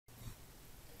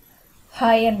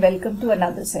Hi and welcome to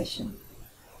another session.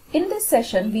 In this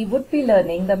session, we would be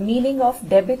learning the meaning of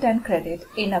debit and credit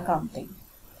in accounting.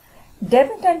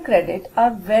 Debit and credit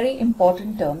are very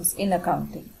important terms in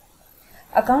accounting.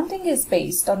 Accounting is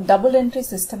based on double entry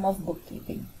system of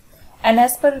bookkeeping. And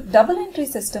as per double entry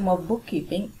system of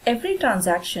bookkeeping, every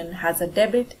transaction has a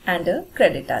debit and a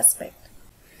credit aspect.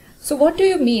 So what do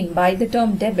you mean by the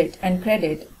term debit and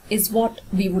credit is what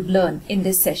we would learn in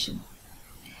this session.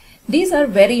 These are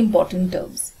very important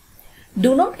terms.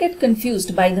 Do not get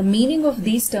confused by the meaning of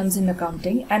these terms in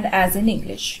accounting and as in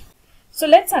English. So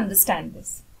let's understand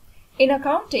this. In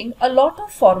accounting, a lot of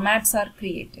formats are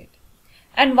created,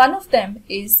 and one of them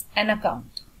is an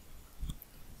account.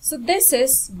 So this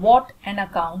is what an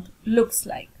account looks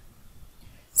like.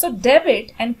 So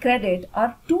debit and credit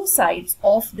are two sides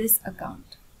of this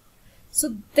account.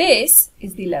 So this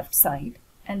is the left side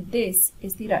and this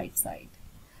is the right side.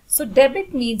 So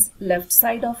debit means left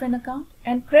side of an account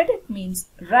and credit means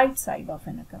right side of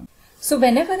an account. So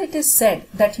whenever it is said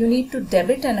that you need to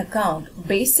debit an account,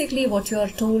 basically what you are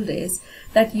told is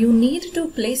that you need to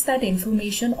place that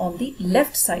information on the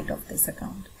left side of this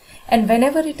account. And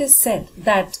whenever it is said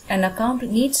that an account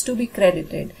needs to be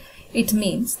credited, it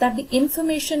means that the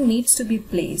information needs to be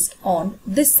placed on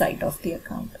this side of the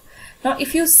account. Now,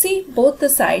 if you see both the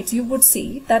sides, you would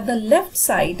see that the left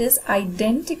side is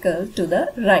identical to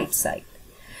the right side.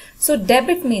 So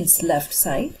debit means left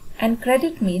side and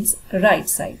credit means right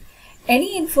side.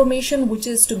 Any information which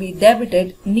is to be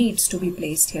debited needs to be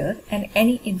placed here, and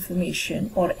any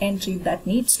information or entry that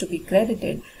needs to be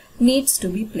credited needs to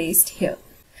be placed here.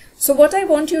 So what I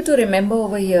want you to remember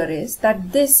over here is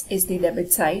that this is the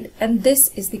debit side and this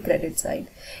is the credit side.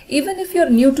 Even if you're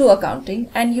new to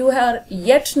accounting and you are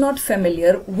yet not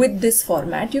familiar with this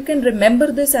format, you can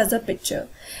remember this as a picture.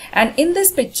 And in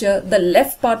this picture, the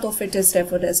left part of it is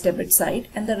referred as debit side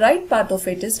and the right part of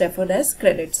it is referred as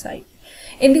credit side.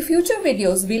 In the future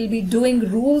videos, we'll be doing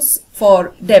rules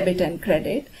for debit and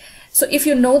credit. So if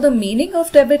you know the meaning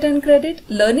of debit and credit,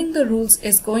 learning the rules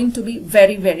is going to be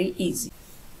very, very easy.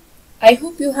 I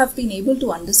hope you have been able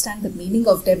to understand the meaning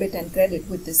of debit and credit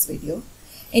with this video.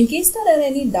 In case there are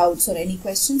any doubts or any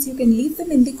questions, you can leave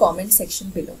them in the comment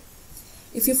section below.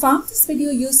 If you found this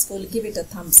video useful, give it a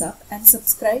thumbs up and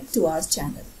subscribe to our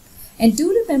channel. And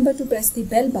do remember to press the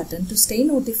bell button to stay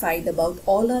notified about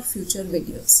all our future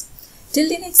videos. Till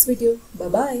the next video,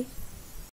 bye-bye.